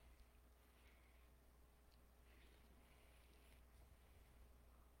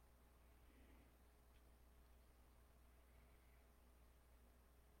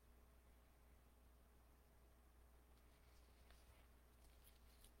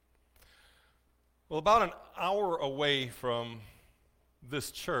Well, about an hour away from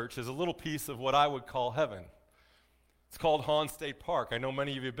this church is a little piece of what I would call heaven. It's called Hawn State Park. I know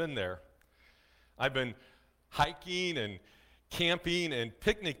many of you have been there. I've been hiking and camping and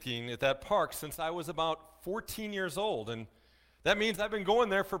picnicking at that park since I was about 14 years old, and that means I've been going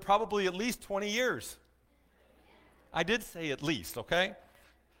there for probably at least 20 years. I did say at least, okay?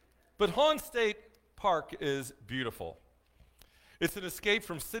 But Hawn State Park is beautiful. It's an escape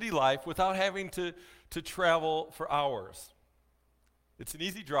from city life without having to travel for hours. It's an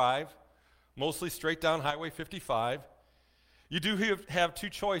easy drive, mostly straight down Highway 55. You do have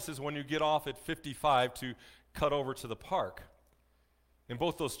two choices when you get off at 55 to cut over to the park. And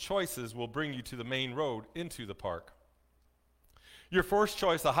both those choices will bring you to the main road into the park. Your first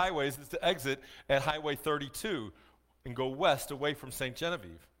choice of highways is to exit at Highway 32 and go west away from St.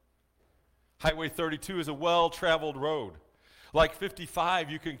 Genevieve. Highway 32 is a well-traveled road. Like 55,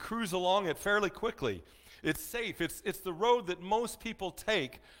 you can cruise along it fairly quickly. It's safe. It's the road that most people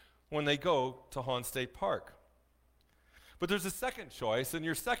take when they go to Hawn State Park. But there's a second choice, and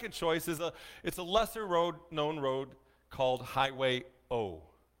your second choice is it's a lesser known road called Highway O.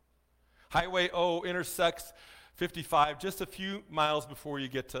 Highway O intersects 55 just a few miles before you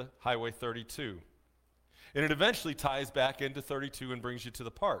get to Highway 32. And it eventually ties back into 32 and brings you to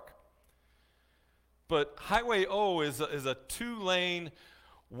the park. But Highway O is a two-lane,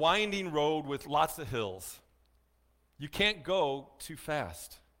 winding road with lots of hills. You can't go too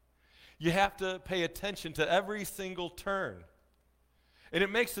fast. You have to pay attention to every single turn. And it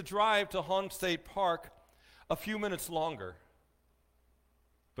makes the drive to Hawn State Park a few minutes longer.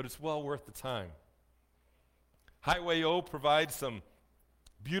 But it's well worth the time. Highway O provides some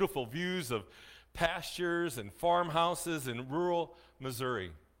beautiful views of pastures and farmhouses in rural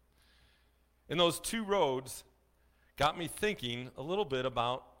Missouri. And those two roads got me thinking a little bit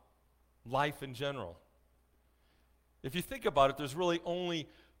about life in general. If you think about it, there's really only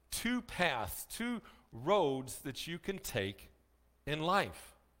two paths, two roads that you can take in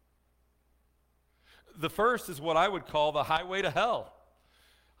life. The first is what I would call the highway to hell.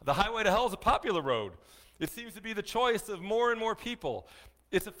 The highway to hell is a popular road. It seems to be the choice of more and more people.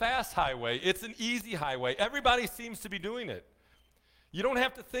 It's a fast highway. It's an easy highway. Everybody seems to be doing it. You don't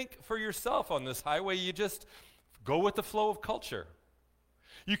have to think for yourself on this highway. You just go with the flow of culture.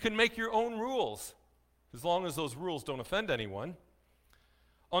 You can make your own rules, as long as those rules don't offend anyone.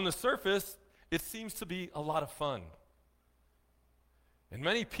 On the surface, it seems to be a lot of fun. And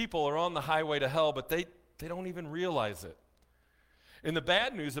many people are on the highway to hell, but they don't even realize it. And the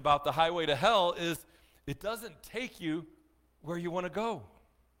bad news about the highway to hell is it doesn't take you where you want to go.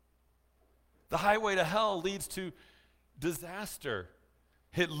 The highway to hell leads to disaster.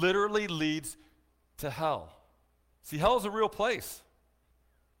 It literally leads to hell. See, hell is a real place,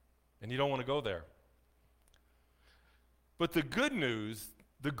 and you don't want to go there. But the good news,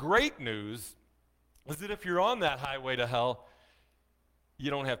 the great news, is that if you're on that highway to hell, you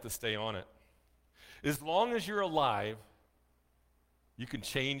don't have to stay on it. As long as you're alive, you can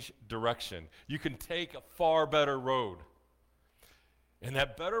change direction. You can take a far better road. And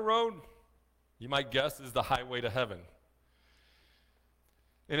that better road, you might guess, is the highway to heaven.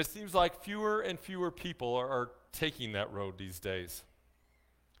 And it seems like fewer and fewer people are taking that road these days.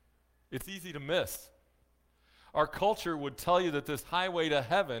 It's easy to miss. Our culture would tell you that this highway to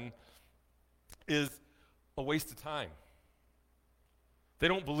heaven is a waste of time. They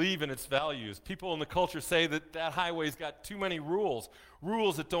don't believe in its values. People in the culture say that that highway's got too many rules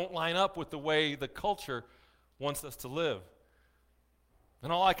that don't line up with the way the culture wants us to live.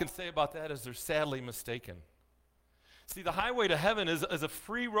 And all I can say about that is they're sadly mistaken. See, the highway to heaven is a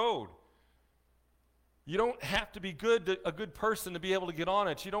free road. You don't have to be a good person to be able to get on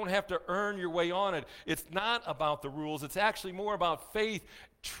it. You don't have to earn your way on it. It's not about the rules. It's actually more about faith,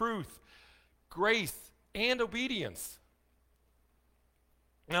 truth, grace, and obedience.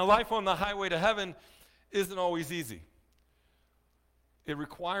 Now, life on the highway to heaven isn't always easy. It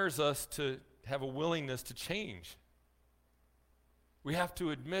requires us to have a willingness to change. We have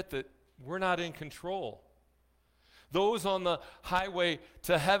to admit that we're not in control. Those on the highway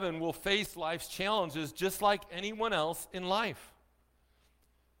to heaven will face life's challenges just like anyone else in life.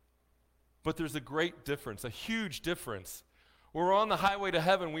 But there's a great difference, a huge difference. When we're on the highway to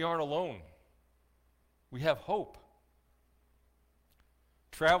heaven, we aren't alone. We have hope.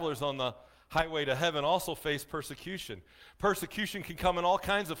 Travelers on the highway to heaven also face persecution. Persecution can come in all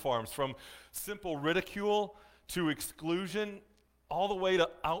kinds of forms, from simple ridicule to exclusion, all the way to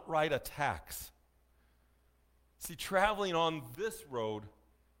outright attacks. See, traveling on this road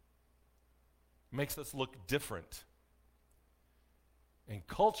makes us look different. And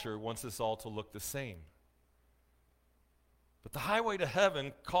culture wants us all to look the same. But the highway to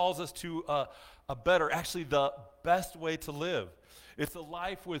heaven calls us to a better, actually the best way to live. It's a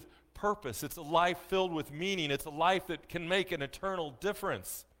life with purpose. It's a life filled with meaning. It's a life that can make an eternal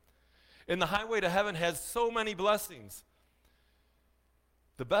difference. And the highway to heaven has so many blessings.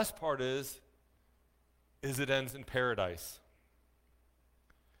 The best part is it ends in paradise.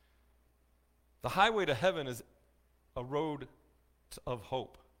 The highway to heaven is a road of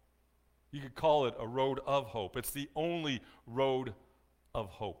hope. You could call it a road of hope. It's the only road of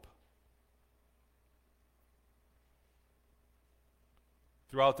hope.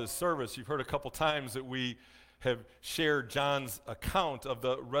 Throughout this service, you've heard a couple times that we have shared John's account of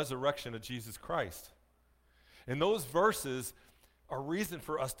the resurrection of Jesus Christ. And those verses are reason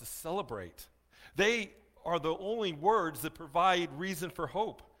for us to celebrate. They are the only words that provide reason for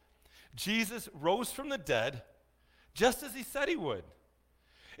hope. Jesus rose from the dead just as he said he would.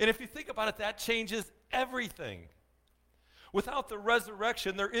 And if you think about it, that changes everything. Without the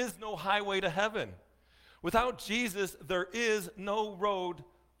resurrection, there is no highway to heaven. Without Jesus, there is no road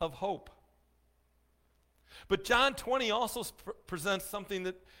of hope. But John 20 also presents something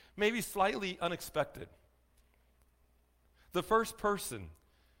that may be slightly unexpected. The first person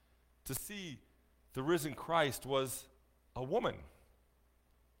to see the risen Christ was a woman,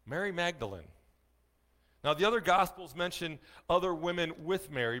 Mary Magdalene. Now, the other Gospels mention other women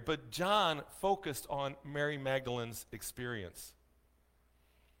with Mary, but John focused on Mary Magdalene's experience.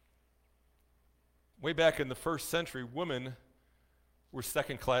 Way back in the first century, women were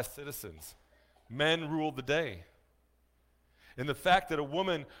second-class citizens. Men ruled the day. And the fact that a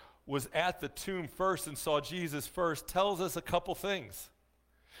woman was at the tomb first and saw Jesus first tells us a couple things.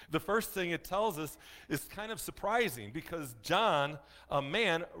 The first thing it tells us is kind of surprising because John, a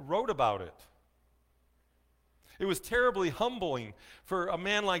man, wrote about it. It was terribly humbling for a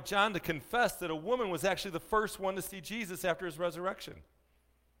man like John to confess that a woman was actually the first one to see Jesus after his resurrection.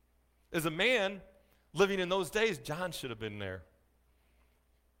 As a man living in those days, John should have been there.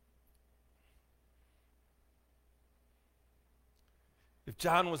 If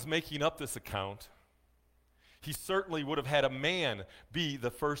John was making up this account, he certainly would have had a man be the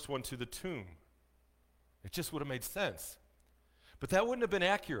first one to the tomb. It just would have made sense. But that wouldn't have been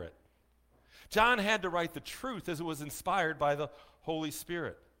accurate. John had to write the truth as it was inspired by the Holy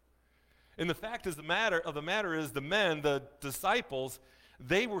Spirit. And the fact of the matter is the men, the disciples,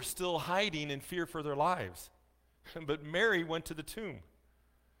 they were still hiding in fear for their lives. But Mary went to the tomb.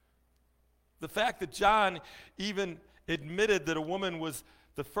 The fact that John even admitted that a woman was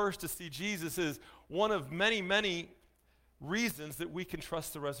the first to see Jesus is one of many, many reasons that we can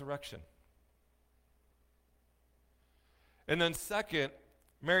trust the resurrection. And then second,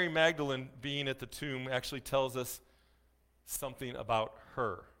 Mary Magdalene being at the tomb actually tells us something about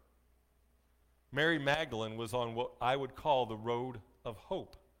her. Mary Magdalene was on what I would call the road of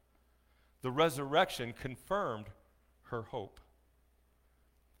hope. The resurrection confirmed her hope.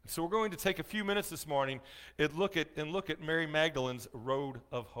 So we're going to take a few minutes this morning and look at Mary Magdalene's road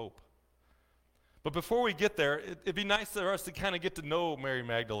of hope. But before we get there, it'd be nice for us to kind of get to know Mary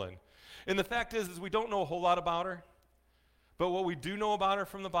Magdalene. And the fact is we don't know a whole lot about her. But what we do know about her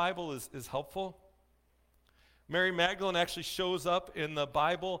from the Bible is helpful. Mary Magdalene actually shows up in the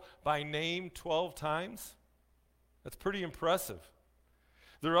Bible by name 12 times. That's pretty impressive.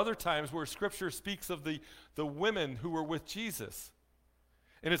 There are other times where Scripture speaks of the women who were with Jesus.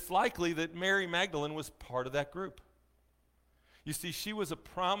 And it's likely that Mary Magdalene was part of that group. You see, she was a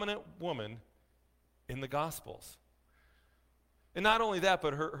prominent woman in the Gospels. And not only that,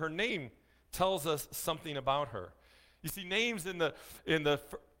 but her name tells us something about her. You see, names in the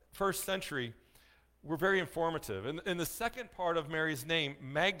first century were very informative. And the second part of Mary's name,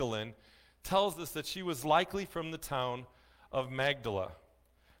 Magdalene, tells us that she was likely from the town of Magdala.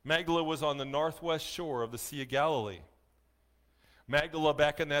 Magdala was on the northwest shore of the Sea of Galilee. Magdala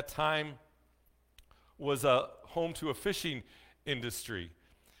back in that time was home to a fishing industry,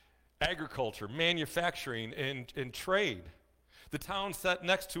 agriculture, manufacturing, and trade. The town sat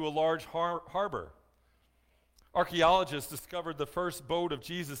next to a large harbor. Archaeologists discovered the first boat of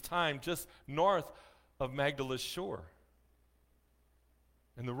Jesus' time just north of Magdala's shore.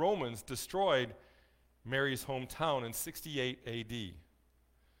 And the Romans destroyed Mary's hometown in 68 AD.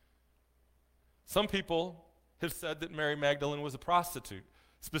 Some people have said that Mary Magdalene was a prostitute,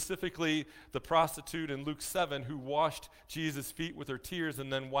 specifically the prostitute in Luke 7 who washed Jesus' feet with her tears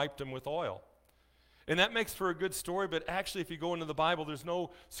and then wiped them with oil. And that makes for a good story, but actually if you go into the Bible, there's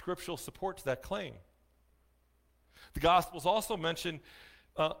no scriptural support to that claim. The Gospels also mention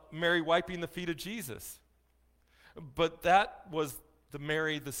Mary wiping the feet of Jesus. But that was the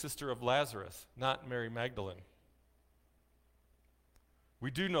Mary, the sister of Lazarus, not Mary Magdalene. We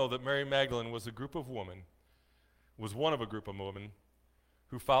do know that Mary Magdalene was one of a group of women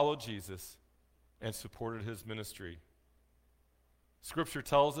who followed Jesus and supported his ministry. Scripture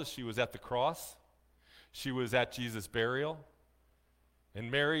tells us she was at the cross, she was at Jesus' burial,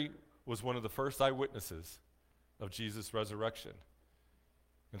 and Mary was one of the first eyewitnesses of Jesus' resurrection.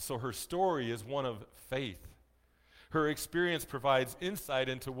 And so her story is one of faith. Her experience provides insight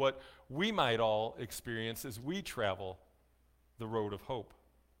into what we might all experience as we travel the road of hope.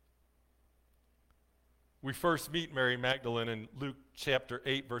 We first meet Mary Magdalene in Luke chapter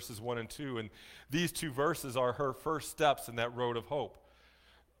 8, verses 1 and 2, and these two verses are her first steps in that road of hope.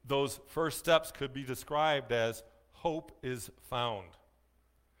 Those first steps could be described as hope is found.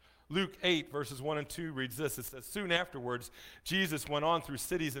 Luke 8, verses 1 and 2 reads this. It says, "Soon afterwards, Jesus went on through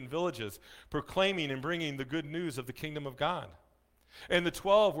cities and villages, proclaiming and bringing the good news of the kingdom of God. And the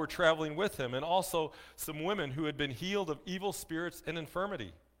 12 were traveling with him, and also some women who had been healed of evil spirits and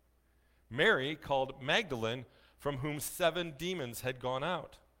infirmity. Mary, called Magdalene, from whom 7 demons had gone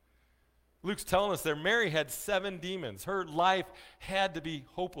out." Luke's telling us there Mary had 7 demons. Her life had to be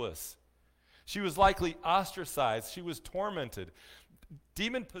hopeless. She was likely ostracized. She was tormented.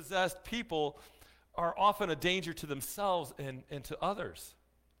 Demon-possessed people are often a danger to themselves and to others.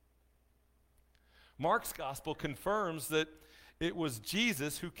 Mark's gospel confirms that it was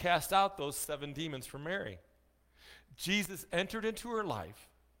Jesus who cast out those 7 demons from Mary. Jesus entered into her life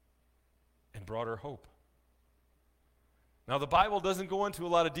and brought her hope. Now, the Bible doesn't go into a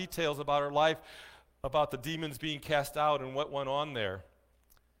lot of details about her life, about the demons being cast out and what went on there.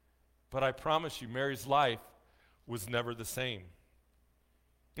 But I promise you, Mary's life was never the same.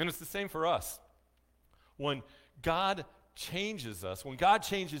 And it's the same for us. When God changes us, when God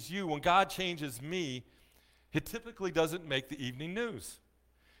changes you, when God changes me, it typically doesn't make the evening news.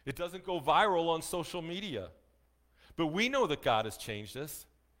 It doesn't go viral on social media. But we know that God has changed us.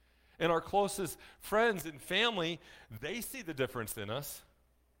 And our closest friends and family, they see the difference in us.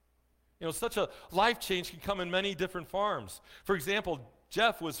 You know, such a life change can come in many different forms. For example,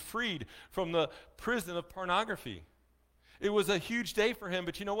 Jeff was freed from the prison of pornography. It was a huge day for him,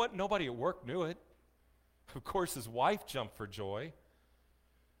 but you know what? Nobody at work knew it. Of course, his wife jumped for joy.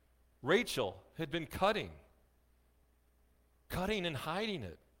 Rachel had been cutting and hiding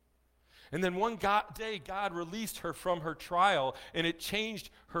it. And then one day, God released her from her trial, and it changed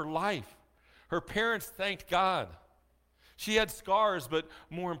her life. Her parents thanked God. She had scars, but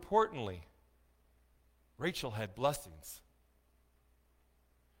more importantly, Rachel had blessings.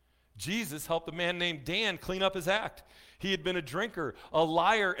 Jesus helped a man named Dan clean up his act. He had been a drinker, a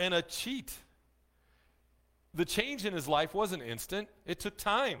liar, and a cheat. The change in his life wasn't instant. It took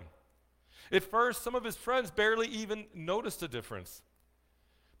time. At first, some of his friends barely even noticed a difference.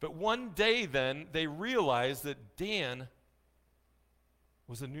 But one day then, they realized that Dan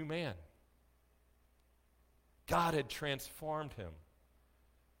was a new man. God had transformed him.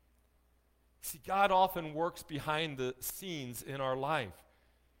 See, God often works behind the scenes in our life.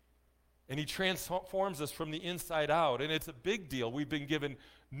 And he transforms us from the inside out. And it's a big deal. We've been given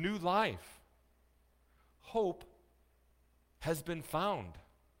new life. Hope has been found.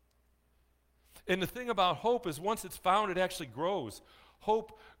 And the thing about hope is once it's found, it actually grows.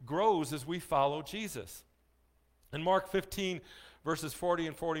 Hope grows as we follow Jesus. In Mark 15, verses 40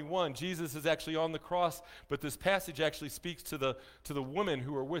 and 41, Jesus is actually on the cross, but this passage actually speaks to the women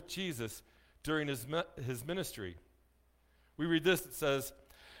who were with Jesus during his ministry. We read this, it says,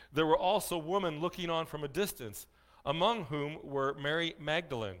 "There were also women looking on from a distance, among whom were Mary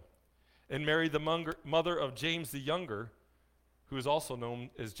Magdalene, and Mary the mother of James the Younger, who is also known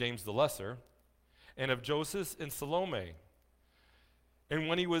as James the Lesser, and of Joseph and Salome. And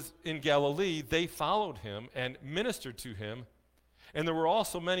when he was in Galilee, they followed him and ministered to him. And there were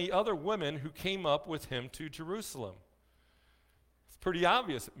also many other women who came up with him to Jerusalem." It's pretty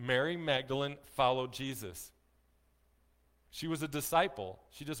obvious. Mary Magdalene followed Jesus. She was a disciple.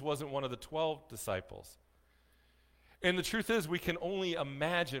 She just wasn't one of the 12 disciples. And the truth is, we can only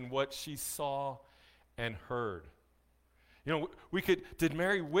imagine what she saw and heard. You know, did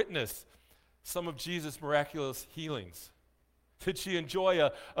Mary witness some of Jesus' miraculous healings? Did she enjoy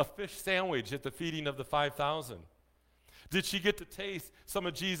a fish sandwich at the feeding of the 5,000? Did she get to taste some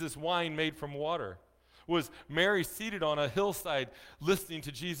of Jesus' wine made from water? Was Mary seated on a hillside listening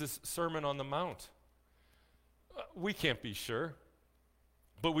to Jesus' Sermon on the Mount? We can't be sure,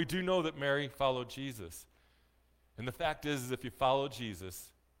 but we do know that Mary followed Jesus. And the fact is if you follow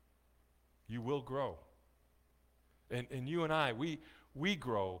Jesus, you will grow. And you and I, we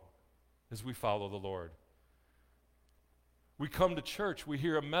grow as we follow the Lord. We come to church, we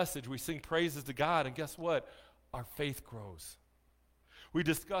hear a message, we sing praises to God, and guess what? Our faith grows. We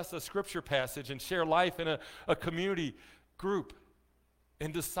discuss a scripture passage and share life in a community group,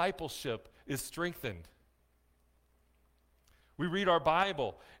 and discipleship is strengthened. We read our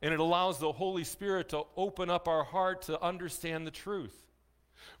Bible, and it allows the Holy Spirit to open up our heart to understand the truth.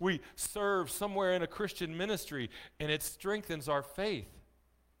 We serve somewhere in a Christian ministry, and it strengthens our faith.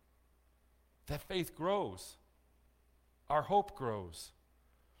 That faith grows. Our hope grows.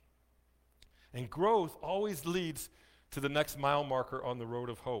 And growth always leads to the next mile marker on the road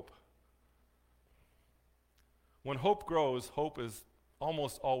of hope. When hope grows, hope is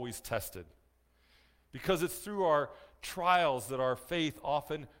almost always tested, because it's through our trials that our faith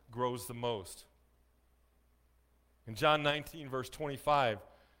often grows the most. In John 19, verse 25,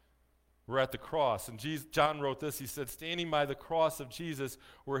 we're at the cross, and John wrote this. He said, "Standing by the cross of Jesus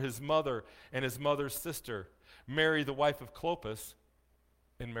were his mother and his mother's sister, Mary, the wife of Clopas,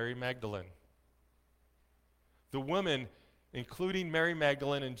 and Mary Magdalene." The women, including Mary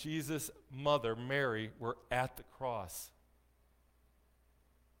Magdalene and Jesus' mother, Mary, were at the cross.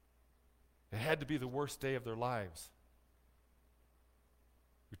 It had to be the worst day of their lives.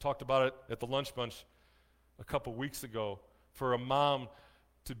 We talked about it at the lunch bunch a couple weeks ago. For a mom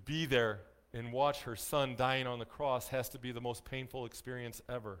to be there and watch her son dying on the cross has to be the most painful experience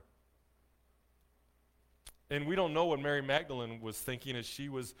ever. And we don't know what Mary Magdalene was thinking as she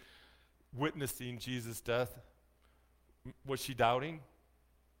was witnessing Jesus' death. Was she doubting?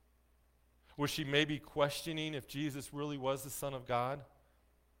 Was she maybe questioning if Jesus really was the Son of God?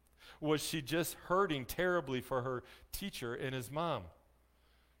 Was she just hurting terribly for her teacher and his mom?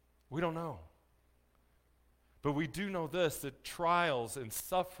 We don't know. But we do know this, that trials and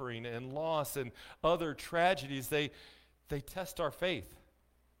suffering and loss and other tragedies, they test our faith.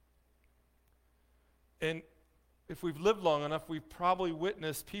 And if we've lived long enough, we've probably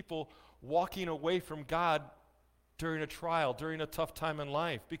witnessed people walking away from God during a trial, during a tough time in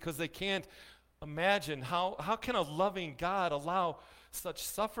life, because they can't imagine how can a loving God allow such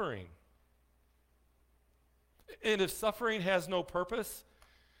suffering? And if suffering has no purpose,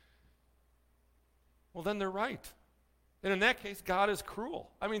 well, then they're right. And in that case, God is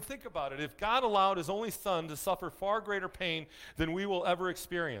cruel. I mean, think about it. If God allowed his only son to suffer far greater pain than we will ever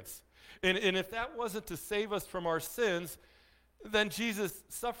experience, and if that wasn't to save us from our sins, then Jesus'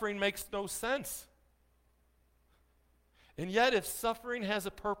 suffering makes no sense. And yet, if suffering has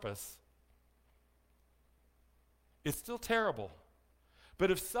a purpose, it's still terrible.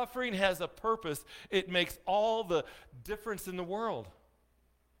 But if suffering has a purpose, it makes all the difference in the world.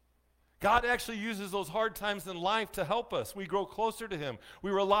 God actually uses those hard times in life to help us. We grow closer to him. We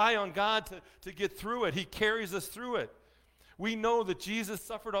rely on God to get through it. He carries us through it. We know that Jesus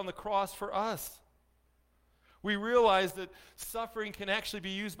suffered on the cross for us. We realize that suffering can actually be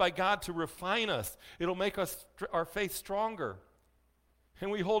used by God to refine us. It'll make our faith stronger.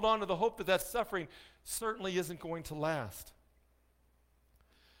 And we hold on to the hope that that suffering certainly isn't going to last.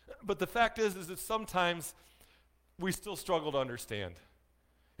 But the fact is that sometimes we still struggle to understand.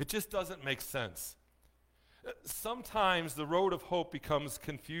 It just doesn't make sense. Sometimes the road of hope becomes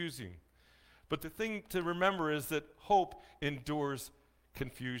confusing. But the thing to remember is that hope endures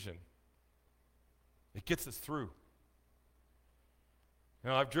confusion. It gets us through. You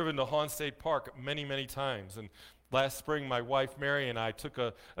know, I've driven to Hawn State Park many, many times. And last spring, my wife, Mary, and I took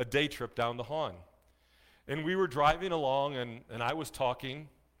a day trip down to Hawn. And we were driving along, and I was talking.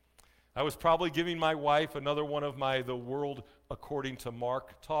 I was probably giving my wife another one of my The World According to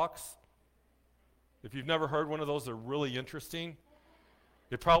Mark talks. If you've never heard one of those, they're really interesting.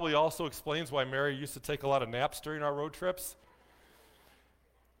 It probably also explains why Mary used to take a lot of naps during our road trips.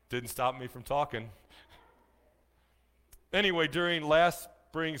 Didn't stop me from talking. Anyway, during last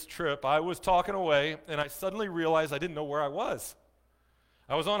spring's trip, I was talking away, and I suddenly realized I didn't know where I was.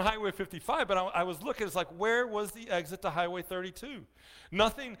 I was on Highway 55, but I was looking. It's like, where was the exit to Highway 32?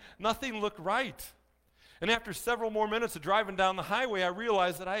 Nothing looked right. And after several more minutes of driving down the highway, I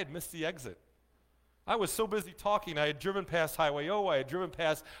realized that I had missed the exit. I was so busy talking. I had driven past Highway O. I had driven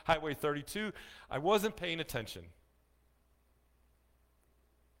past Highway 32. I wasn't paying attention.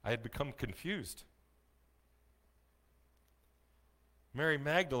 I had become confused. Mary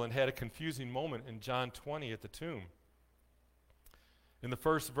Magdalene had a confusing moment in John 20 at the tomb. In the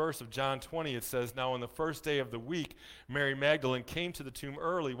first verse of John 20, it says, "Now on the first day of the week, Mary Magdalene came to the tomb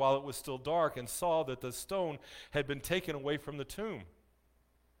early while it was still dark and saw that the stone had been taken away from the tomb."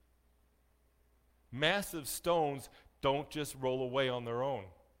 Massive stones don't just roll away on their own.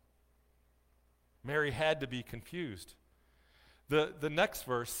 Mary had to be confused. The next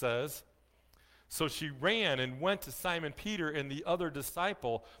verse says, So she ran and went to Simon Peter and the other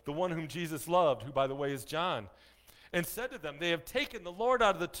disciple, the one whom Jesus loved, who, by the way, is John, and said to them, "They have taken the Lord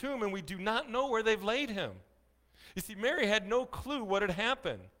out of the tomb, and we do not know where they've laid him." You see, Mary had no clue what had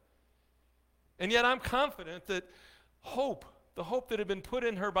happened. And yet I'm confident that hope, the hope that had been put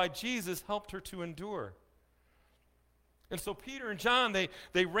in her by Jesus, helped her to endure. And so Peter and John,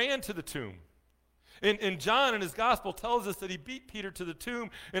 they ran to the tomb. And John in his gospel tells us that he beat Peter to the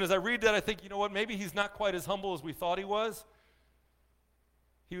tomb. And as I read that, I think, you know what, maybe he's not quite as humble as we thought he was.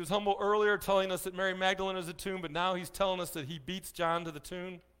 He was humble earlier, telling us that Mary Magdalene is a tomb, but now he's telling us that he beats John to the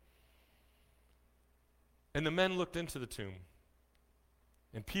tomb. And the men looked into the tomb.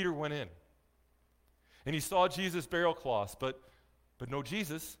 And Peter went in. And he saw Jesus' burial cloths, but no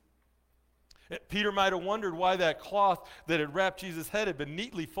Jesus. Peter might have wondered why that cloth that had wrapped Jesus' head had been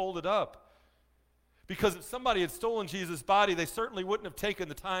neatly folded up. Because if somebody had stolen Jesus' body, they certainly wouldn't have taken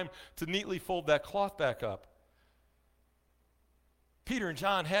the time to neatly fold that cloth back up. Peter and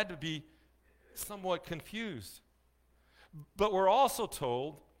John had to be somewhat confused. But we're also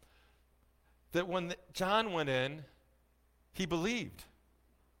told that when John went in, he believed.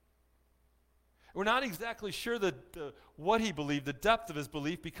 We're not exactly sure what he believed, the depth of his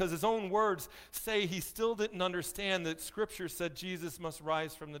belief, because his own words say he still didn't understand that Scripture said Jesus must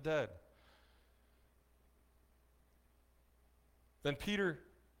rise from the dead. Then Peter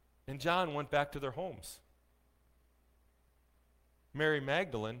and John went back to their homes. Mary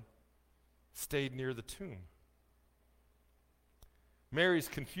Magdalene stayed near the tomb. Mary's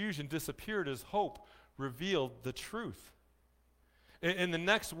confusion disappeared as hope revealed the truth. And the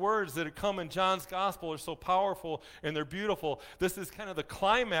next words that come in John's gospel are so powerful and they're beautiful. This is kind of the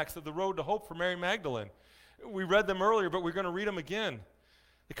climax of the road to hope for Mary Magdalene. We read them earlier, but we're going to read them again.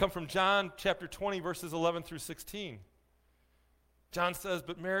 They come from John chapter 20, verses 11 through 16. John says,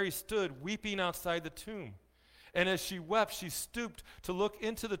 "But Mary stood weeping outside the tomb. And as she wept, she stooped to look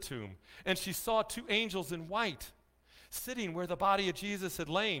into the tomb. And she saw two angels in white, sitting where the body of Jesus had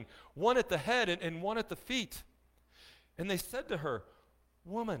lain, one at the head and one at the feet. And they said to her,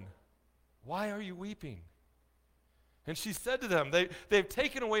 'Woman, why are you weeping?' And she said to them, they've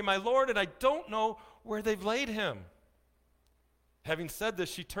taken away my Lord, and I don't know where they've laid him." Having said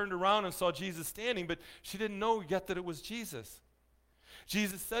this, she turned around and saw Jesus standing, but she didn't know yet that it was Jesus.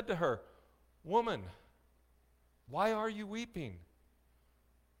 Jesus said to her, "Woman, why are you weeping?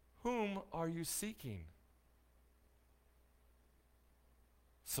 Whom are you seeking?"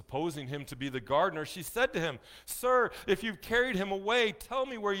 Supposing him to be the gardener, she said to him, "Sir, if you've carried him away, tell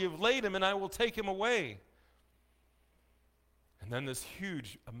me where you've laid him, and I will take him away." And then this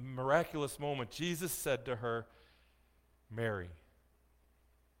huge, miraculous moment, Jesus said to her, "Mary."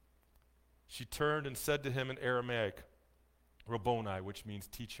 She turned and said to him in Aramaic, "Rabboni," which means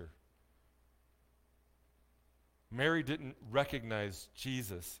teacher. Mary didn't recognize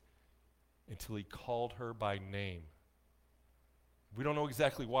Jesus until he called her by name. We don't know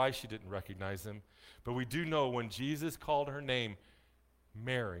exactly why she didn't recognize him, but we do know when Jesus called her name,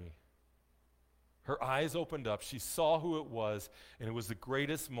 Mary, her eyes opened up, she saw who it was, and it was the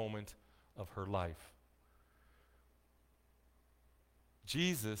greatest moment of her life.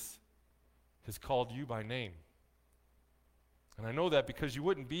 Jesus has called you by name. And I know that because you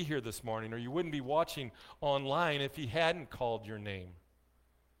wouldn't be here this morning, or you wouldn't be watching online if he hadn't called your name.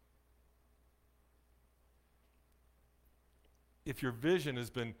 If your vision has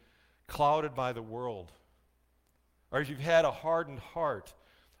been clouded by the world, or if you've had a hardened heart,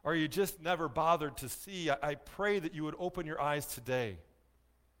 or you just never bothered to see, I pray that you would open your eyes today.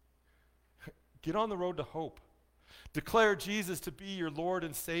 Get on the road to hope. Declare Jesus to be your Lord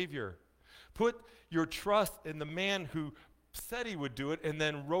and Savior. Put your trust in the man who said he would do it and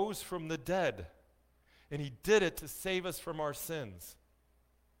then rose from the dead. And he did it to save us from our sins.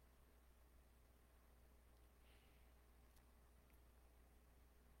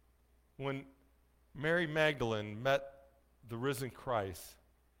 When Mary Magdalene met the risen Christ,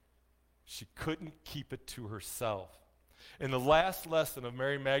 she couldn't keep it to herself. And the last lesson of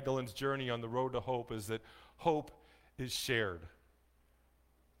Mary Magdalene's journey on the road to hope is that hope is shared.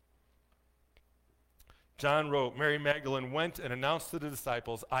 John wrote, Mary Magdalene went and announced to the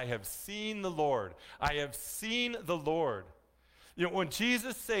disciples, "I have seen the Lord. I have seen the Lord." You know, when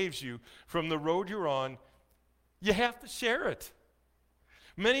Jesus saves you from the road you're on, you have to share it.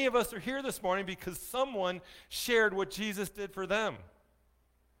 Many of us are here this morning because someone shared what Jesus did for them.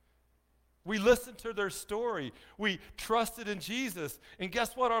 We listened to their story. We trusted in Jesus. And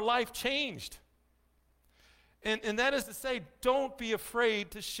guess what? Our life changed. And that is to say, don't be afraid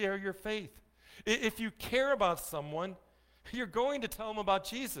to share your faith. If you care about someone, you're going to tell them about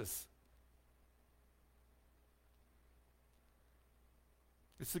Jesus.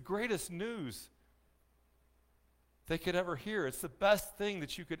 It's the greatest news they could ever hear. It's the best thing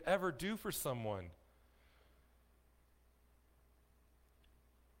that you could ever do for someone.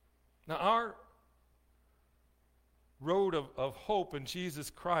 Now, our road of hope in Jesus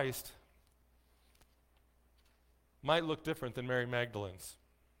Christ might look different than Mary Magdalene's.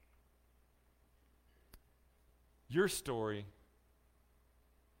 Your story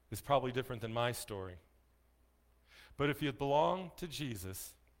is probably different than my story. But if you belong to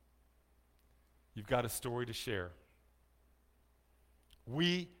Jesus, you've got a story to share.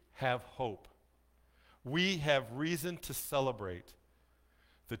 We have hope. We have reason to celebrate.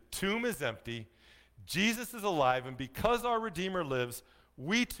 The tomb is empty, Jesus is alive, and because our Redeemer lives,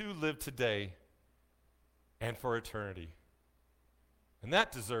 we too live today and for eternity. And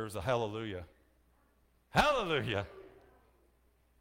that deserves a hallelujah. Hallelujah.